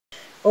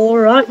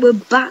Alright, we're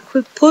back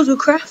with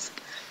Puzzlecraft.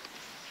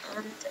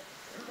 And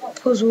what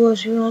puzzle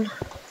was we on?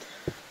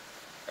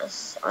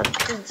 I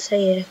didn't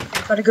say it.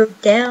 I've got to go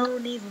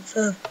down even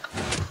further.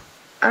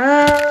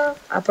 I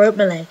broke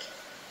my leg.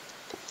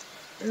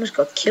 Almost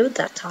got killed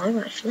that time,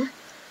 actually.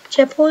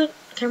 Checkpoint?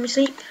 Can we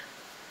sleep?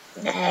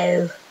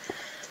 No.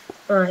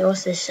 Right,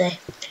 what's this say?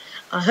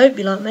 I hope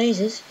you like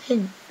mazes.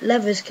 Hint,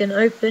 levers can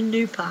open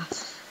new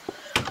paths.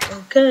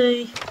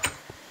 Okay.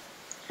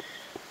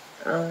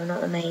 Oh,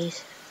 not a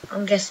maze.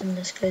 I'm guessing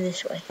let's go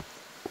this way.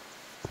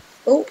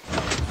 Oh,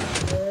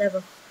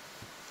 lever.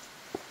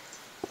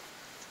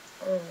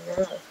 Oh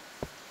no.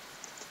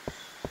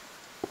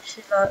 This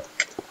is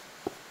like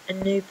a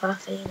new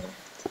path, ain't it?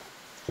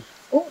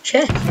 Oh,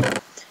 chest.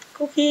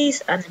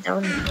 Cookies and a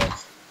diamond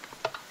piece.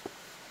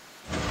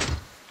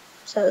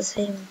 Is that the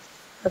same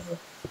level?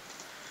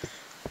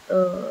 I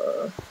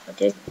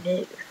don't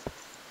know.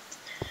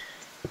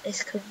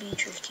 This could be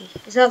tricky.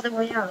 Is that the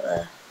way out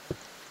there?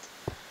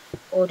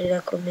 Or did I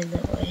come in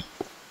that way?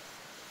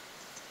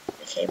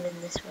 I came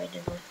in this way,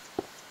 didn't I?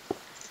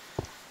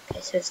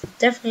 Okay, so it's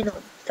definitely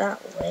not that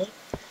way.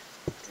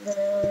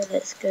 Now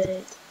let's go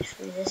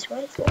through this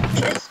way. Oh,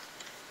 chest.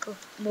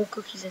 More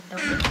cookies and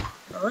diamonds.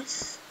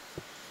 Nice.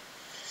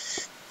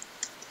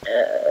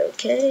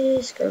 Okay,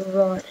 let's go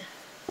right.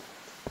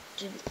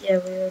 Yeah,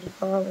 we already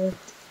got one.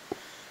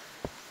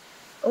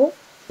 Oh,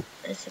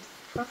 there's a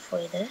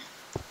pathway there.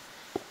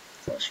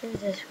 What's through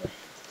this way?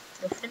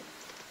 Nothing.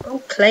 Oh,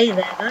 clay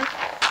there, though.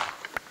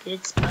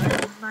 Good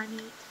spot.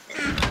 Money.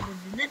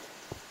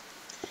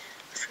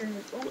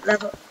 Through. Oh,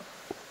 level.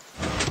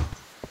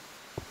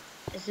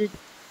 Is it?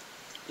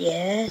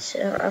 Yes.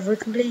 Have we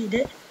completed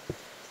it?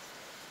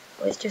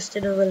 Or it's just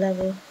another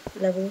level?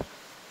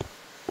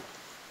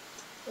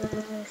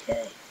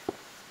 Okay.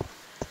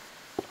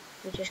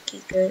 We just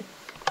keep going.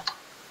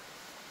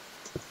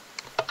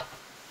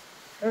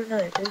 I don't know.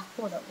 Do we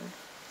pour that one?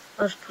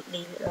 I'll just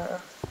leave it like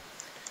that.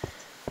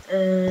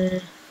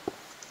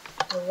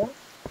 Another one.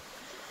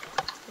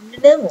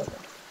 Another one.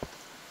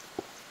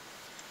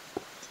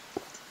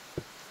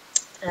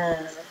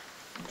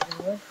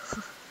 Another one.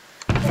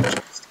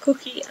 Just a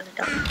cookie and a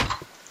diamond.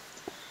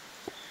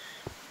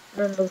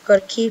 Remember, we've got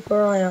to keep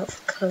our eye out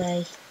for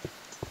clay.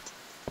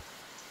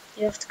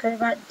 You have to go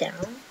back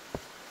down.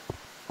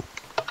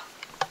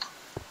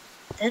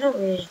 They're not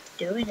really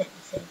doing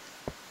anything.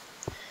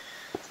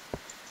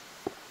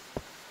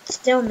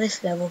 Stay on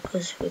this level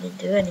because we didn't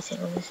do anything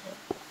on this level.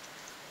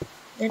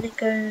 Then it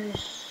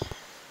goes.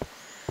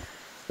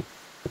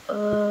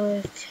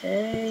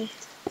 Okay.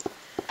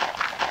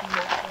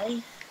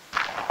 Okay.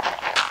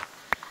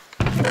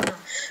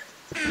 Nice.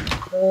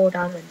 More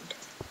diamond.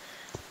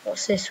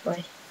 What's this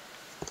way?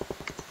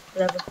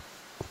 Level.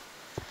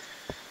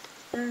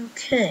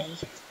 Okay.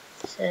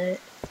 So,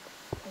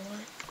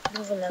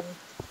 another level.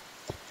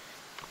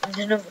 And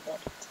another one.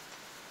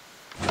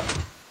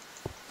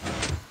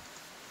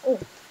 Oh,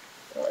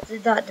 what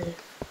did that do?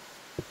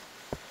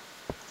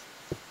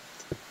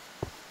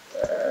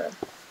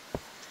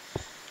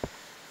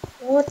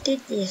 What did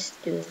this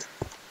do?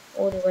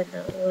 Oh, it went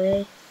that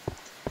way.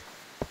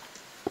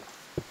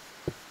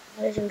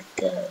 Where do we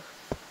go?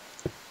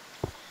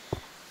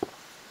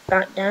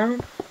 Back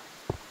down?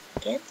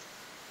 Again?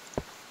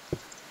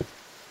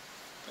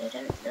 I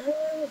don't know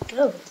where we're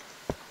going.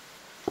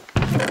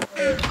 Oh,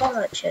 we've got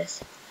that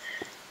chest.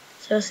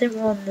 So I think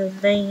we're on the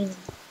main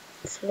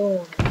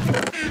floor now.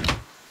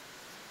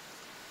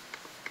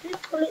 Can you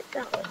pull it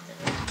that way now?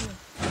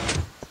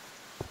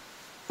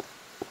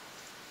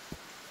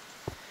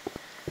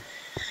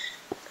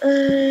 I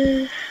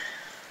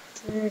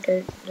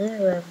don't know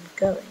where I'm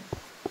going.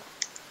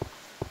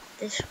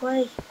 This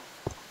way?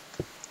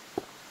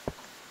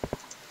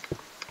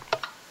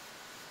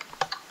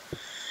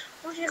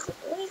 What you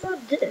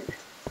gotta do?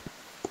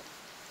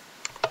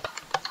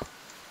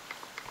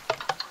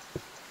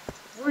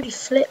 I've already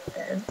flipped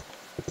them.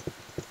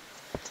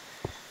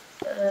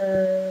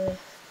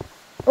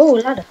 Oh,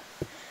 ladder.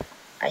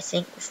 I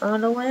think we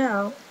found our way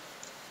out.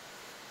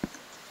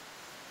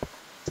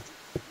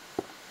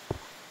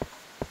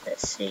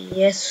 Let's see.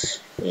 Yes,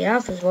 we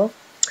have as well.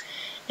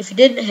 If you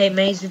didn't hate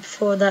mazes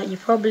before that, you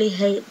probably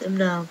hate them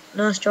now.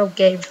 Nice job,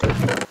 game through.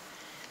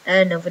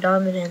 Another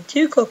diamond and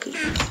 2 cookies.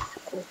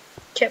 Cool.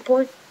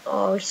 Checkpoint.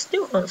 Oh, we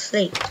still can't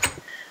sleep.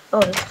 Oh,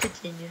 let's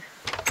continue.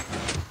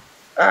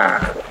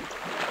 Ah.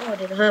 Oh, I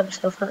didn't hurt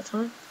myself that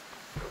time.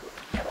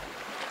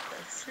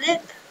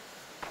 Flip.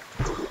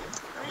 How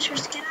am I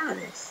supposed to get out of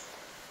this?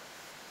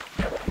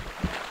 What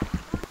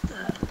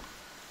the?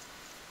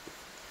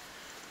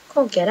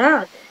 Can't get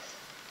out of this.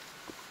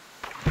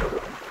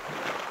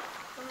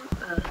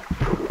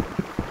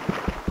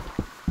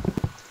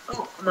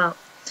 Oh, I'm out.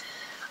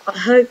 I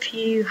hope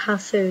you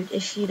have food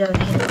if you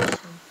don't hear this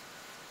one.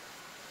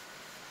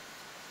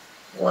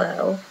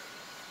 Well,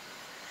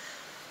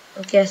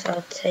 I guess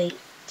I'll take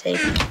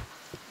it.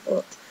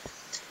 But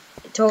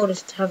it told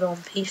us to have it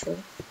on peaceful.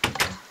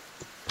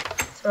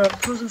 So I'm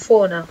puzzle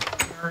 4 now.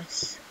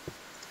 Nice.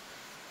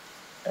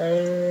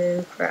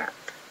 Oh crap.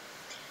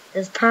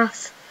 There's a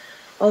path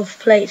of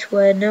plates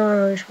where no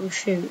arrows will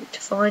shoot. To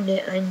find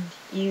it, and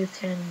you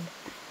can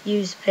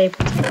use the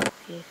paper to help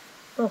you.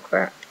 Oh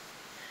crap.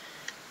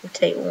 We'll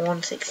take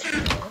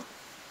 164.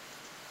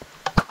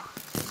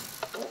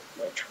 Oh,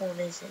 which one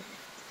is it?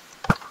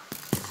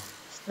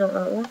 It's not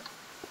that one. I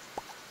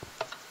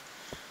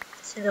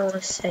think that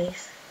one's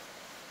safe.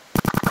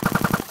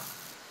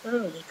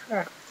 Holy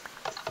crap.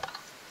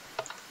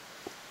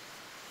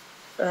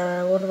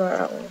 What about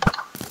that one?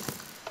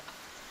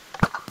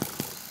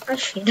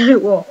 Actually, you know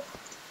what?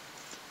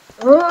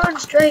 Run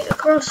straight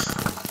across.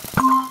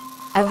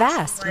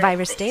 Avast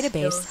virus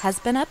database has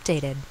been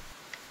updated.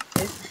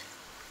 Oops.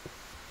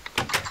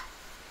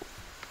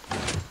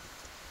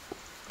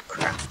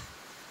 Crap.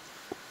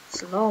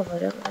 It's lava, I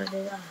don't want to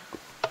do that.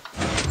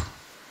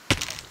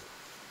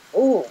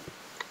 Oh,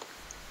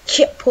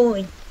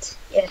 checkpoint.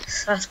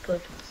 Yes, that's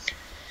good.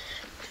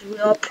 Because we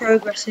are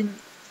progressing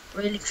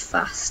really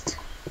fast.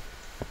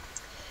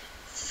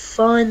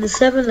 Find the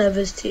 7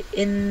 levers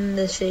in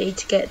the city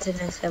to get to the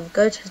next level.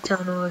 Go to the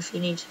town hall if you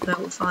need to know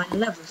and find the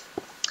levers.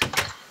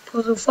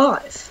 Puzzle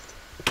 5.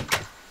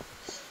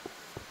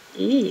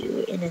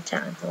 Ew, in a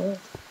town hall.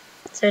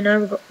 So now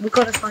we've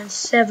got to find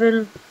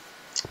 7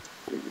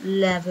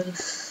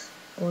 levers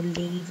or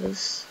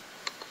levers.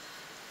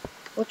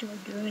 What are we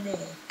doing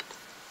here?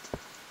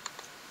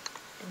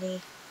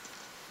 Any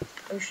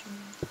potion?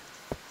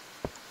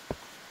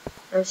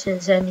 No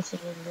sense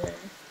anything in there.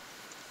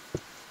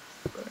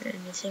 Or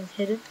anything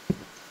hidden.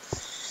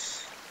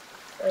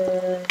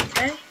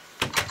 Okay.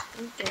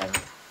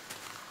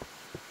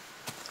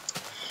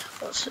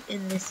 What's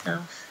in this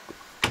house?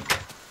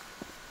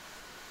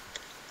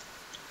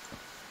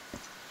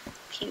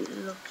 Keep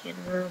looking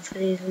around for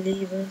these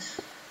levers.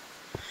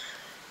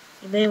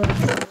 You may want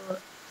to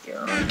put your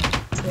eye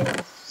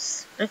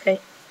towards. Okay.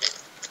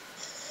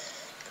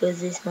 Because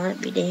this might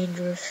be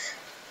dangerous.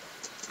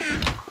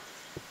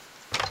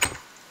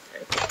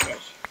 Okay.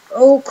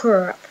 Oh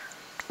crap.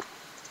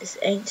 This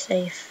ain't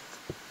safe.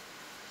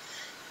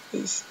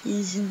 This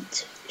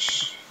isn't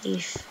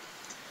safe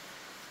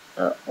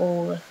at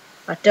all.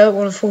 I don't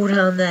want to fall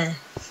down there.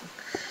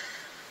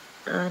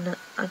 And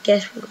I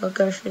guess we've got to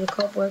go through the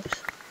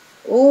cobwebs.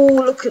 Oh,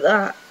 look at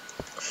that.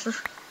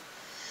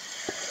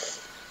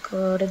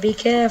 Gotta be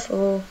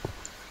careful.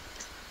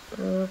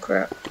 Oh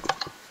crap.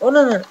 Oh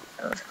no, that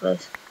was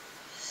close.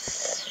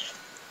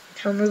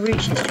 Can we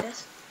reach this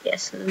chest?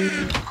 Yes, we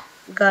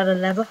got a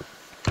lever.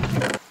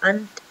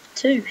 And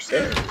 2,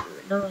 so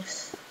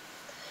nice.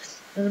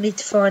 And we need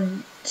to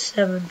find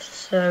 7,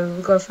 so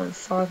we've got to find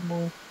 5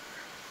 more.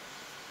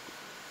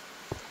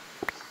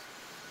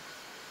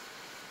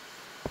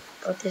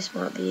 God, this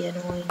might be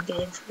annoying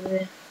getting through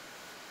here.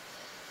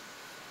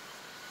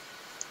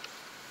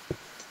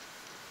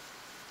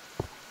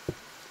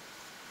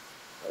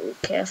 Oh,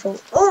 careful.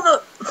 Oh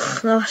no!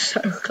 That was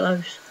so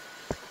close.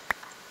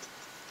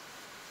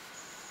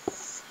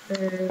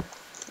 So,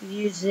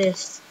 use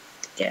this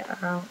to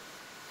get out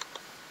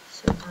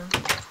somehow.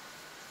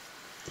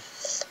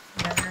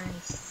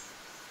 Nice.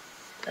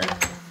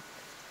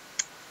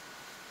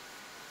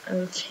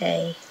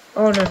 Okay.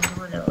 Oh no,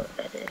 I know what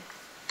I do.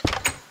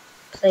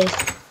 Place.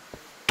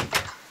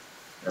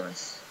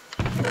 Nice.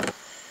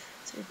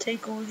 So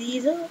take all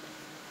these out.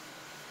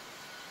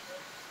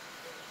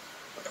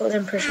 Put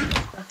them pressure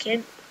back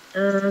in.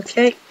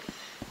 Okay.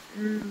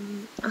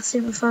 I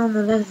think we found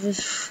the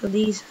levers for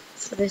these.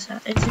 For this.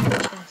 It's in the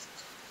chest.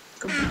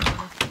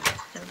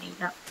 Don't need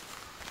that.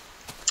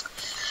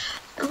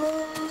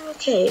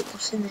 Okay.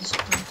 What's in this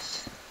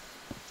place?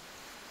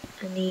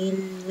 Any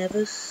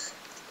levers?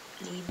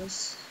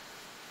 Levers.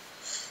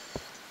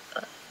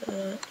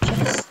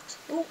 Chest.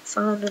 Oh,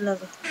 found a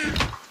lever.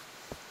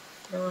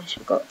 Nice,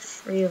 we've got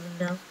 3 of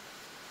them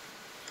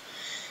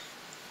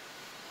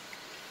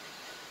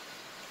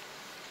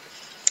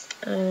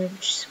now.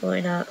 Just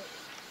sorting out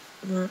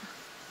that.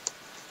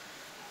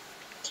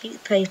 Keep the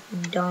paper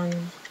and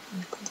diamond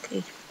and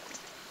cookie.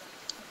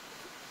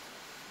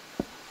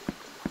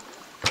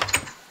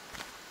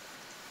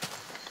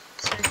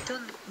 So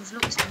we've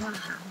looked in one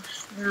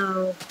house.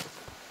 Now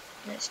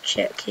let's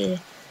check here.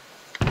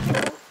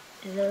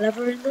 Is there a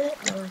lever in there?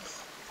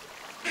 Nice.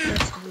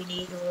 That's what we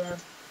need all them.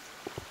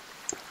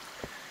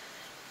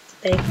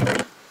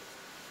 Bakery.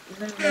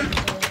 No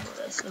levers.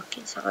 Let's look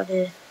inside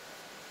here.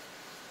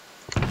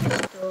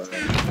 Storage.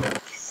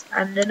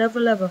 And another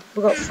lever.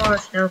 We've got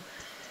 5 now.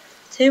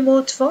 2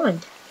 more to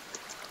find.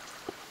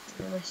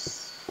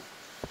 Nice.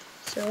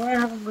 So why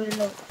haven't we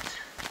looked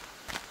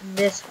in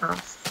this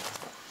house?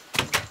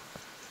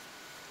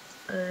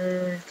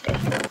 Okay.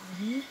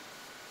 Here.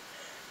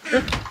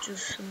 Look,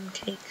 just some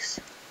cakes.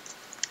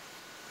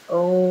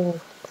 Oh,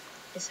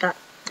 is that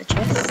the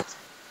chest?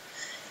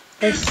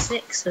 There's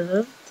 6 of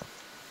them.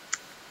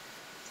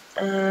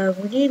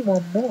 We need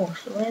 1 more.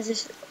 So where's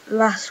this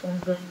last one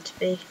going to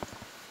be?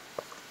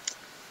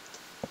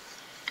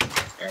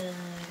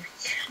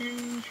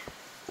 Okay.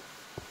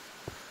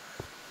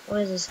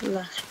 Where's this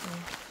last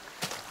one?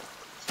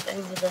 It's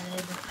over there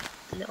in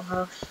the little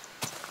house.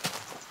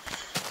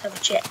 Let's have a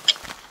check.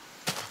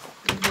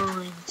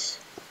 Mines.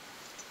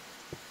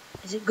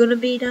 Is it gonna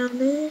be down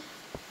there?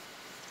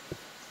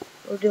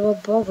 Or do I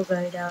bother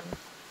going down there?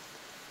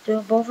 Do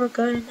I bother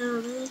going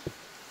down there?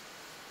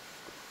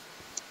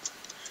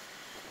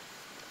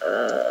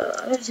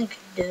 I don't think I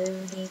do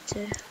need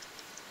to.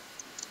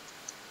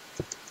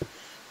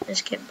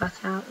 Let's get back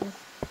out then.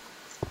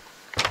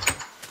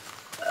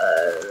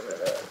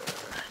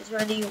 Is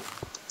there anyone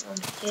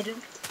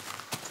hidden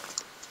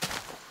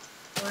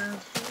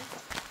around here?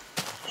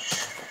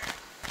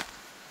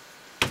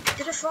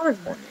 Did I find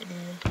one in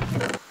here?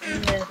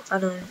 Yeah, I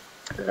know.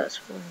 That's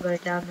one going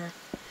down there.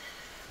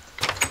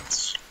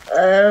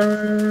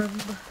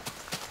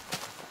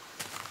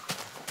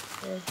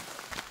 Yeah.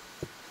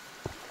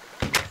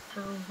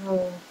 Town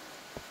hall.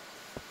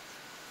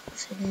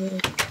 What's in here?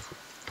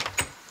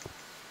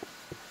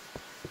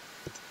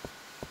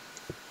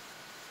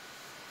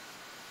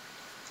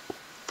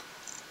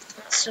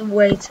 That's a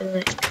way to the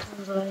next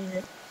puzzle, ain't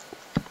it?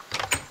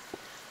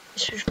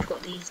 Let's just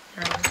put these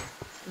down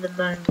for the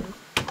moment.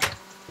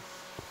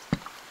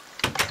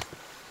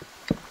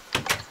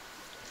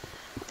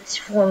 There's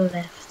one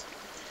left.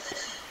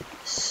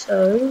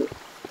 So,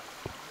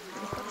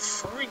 I've got to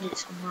find it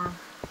somewhere.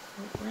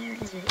 Where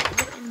is it?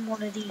 Is it in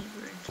one of these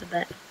rooms, I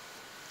bet?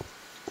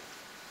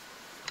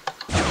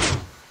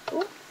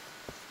 Oh.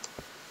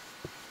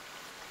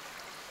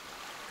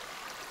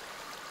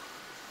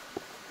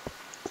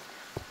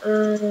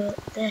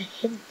 They're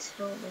hints,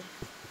 aren't they?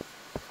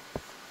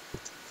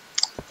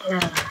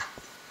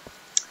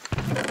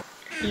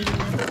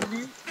 Anything no,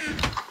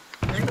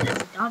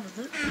 there's a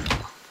diamond.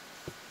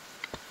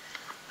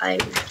 I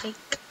will take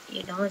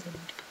your diamond.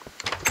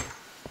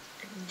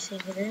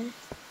 Anything in there?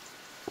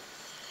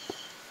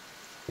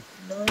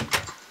 No.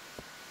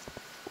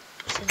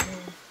 What's in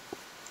there?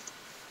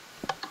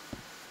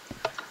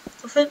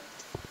 Nothing.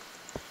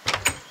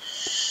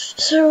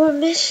 So we're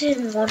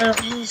missing one up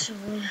here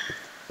somewhere.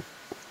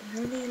 Is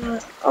there any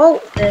like...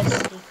 Oh, there's a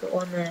secret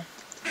one there.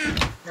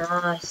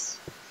 Nice.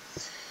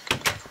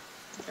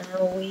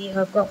 Now we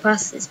have got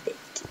past this bit.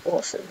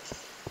 Awesome.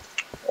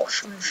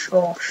 Awesome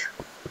sauce.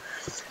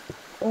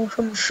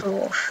 Awesome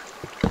sauce.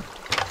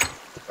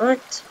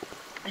 Right.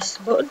 Press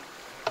the button.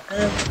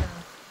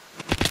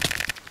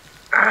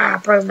 Ah,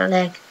 broke my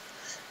leg.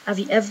 Have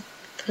you ever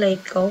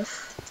played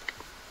golf?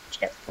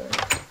 Checkpoint.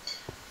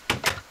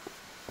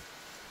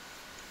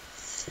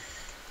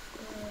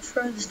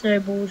 Throw the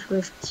snowballs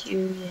with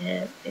you,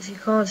 yeah. If you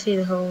can't see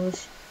the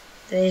holes,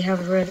 they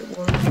have a red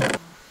one.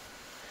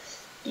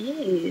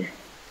 Ew.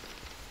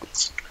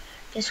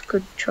 Guess we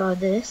could try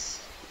this.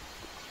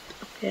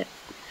 Okay.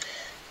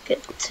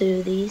 Get two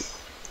of these.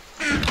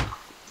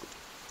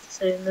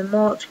 So they're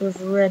marked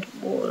with red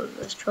wall.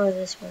 Let's try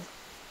this one.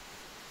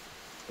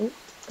 Oh,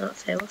 that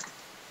failed.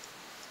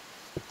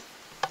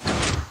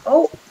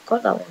 Oh,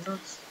 got that one,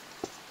 nice.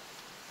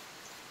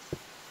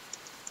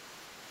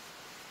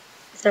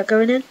 Is that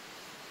going in?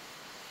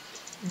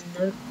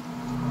 Nope.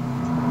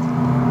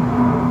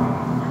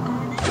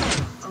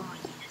 Oh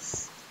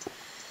yes.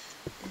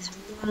 There's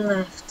one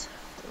left.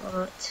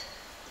 Right.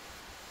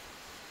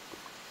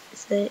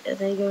 Are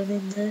they going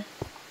in there?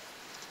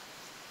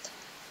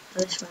 Oh,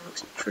 this one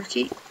looks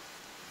tricky.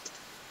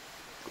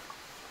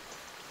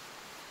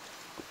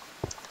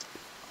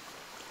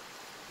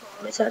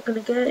 Oh, is that gonna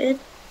go in?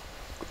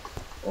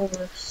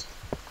 Almost.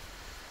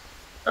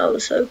 Oh,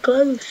 so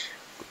close.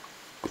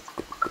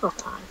 Come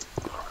on. Is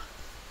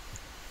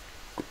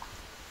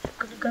that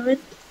gonna go in?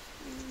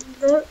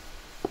 No.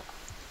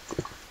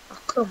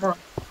 Oh, come on.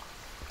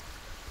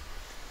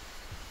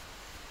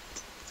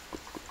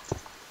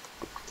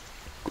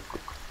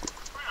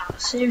 Wow,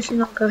 seriously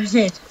not going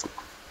in.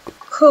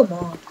 Come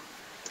on.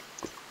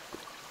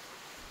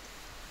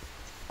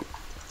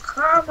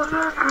 Come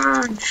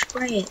on,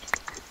 spray it.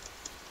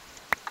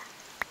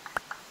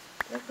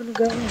 Not gonna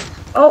go in.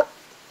 Oh,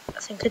 I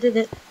think I did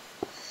it.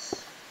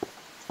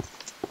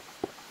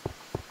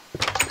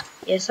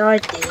 Yes, I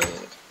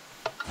did.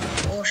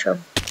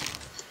 Awesome.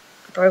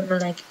 I broke my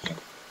leg again.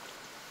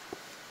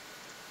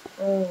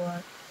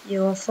 Alright,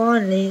 you are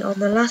finally on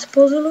the last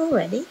puzzle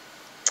already.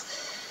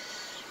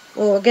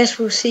 Well, I guess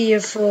we'll see you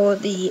for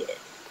the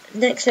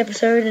next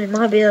episode, and it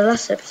might be the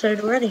last episode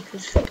already,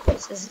 because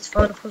it says it's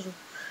final puzzle.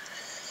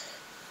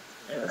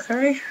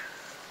 Okay.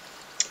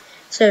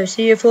 So,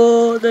 see you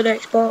for the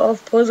next part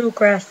of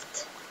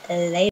Puzzlecraft. Later.